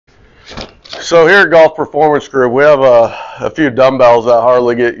So here at Golf Performance Group, we have a few dumbbells that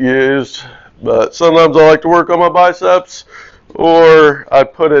hardly get used, but sometimes I like to work on my biceps, or I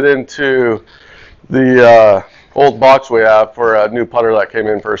put it into the old box we have for a new putter that came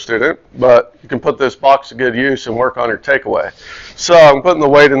in for a student. But you can put this box to good use and work on your takeaway. So I'm putting the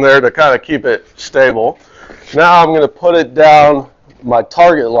weight in there to kind of keep it stable. Now I'm going to put it down my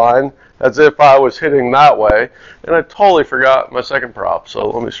target line as if I was hitting that way, and I totally forgot my second prop, so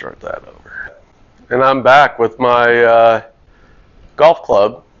let me start that over. And I'm back with my golf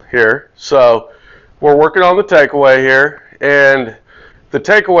club here. So we're working on the takeaway here, and the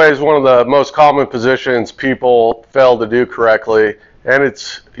takeaway is one of the most common positions people fail to do correctly, and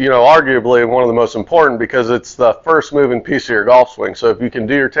it's, arguably one of the most important because it's the first moving piece of your golf swing. So if you can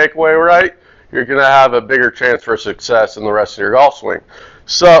do your takeaway right, you're going to have a bigger chance for success in the rest of your golf swing.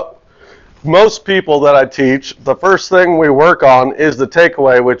 So most people that I teach, the first thing we work on is the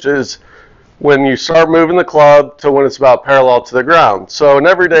takeaway, which is when you start moving the club to when it's about parallel to the ground. So in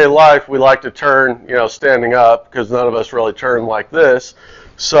everyday life, we like to turn, standing up, because none of us really turn like this.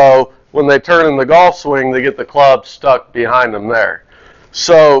 So when they turn in the golf swing, they get the club stuck behind them there.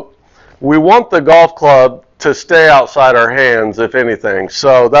 So we want the golf club to stay outside our hands, if anything.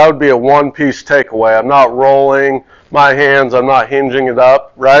 So that would be a one-piece takeaway. I'm not rolling my hands, I'm not hinging it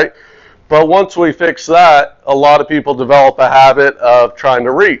up, right? But once we fix that, a lot of people develop a habit of trying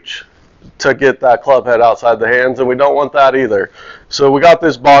to reach to get that club head outside the hands, and we don't want that either. So we got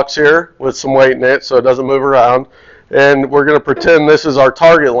this box here with some weight in it so it doesn't move around, and we're going to pretend this is our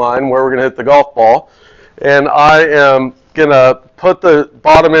target line where we're going to hit the golf ball, and I am going to put the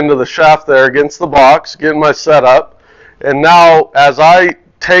bottom end of the shaft there against the box, get my setup, and now as I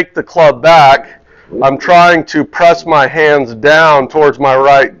take the club back, I'm trying to press my hands down towards my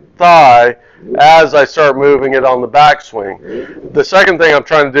right thigh as I start moving it on the backswing. The second thing I'm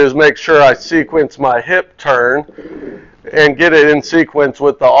trying to do is make sure I sequence my hip turn and get it in sequence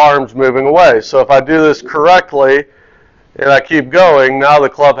with the arms moving away. So if I do this correctly and I keep going, now the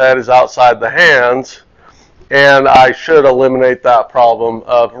club head is outside the hands, and I should eliminate that problem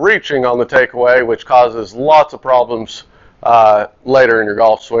of reaching on the takeaway, which causes lots of problems later in your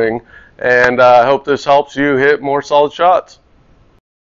golf swing. And I hope this helps you hit more solid shots.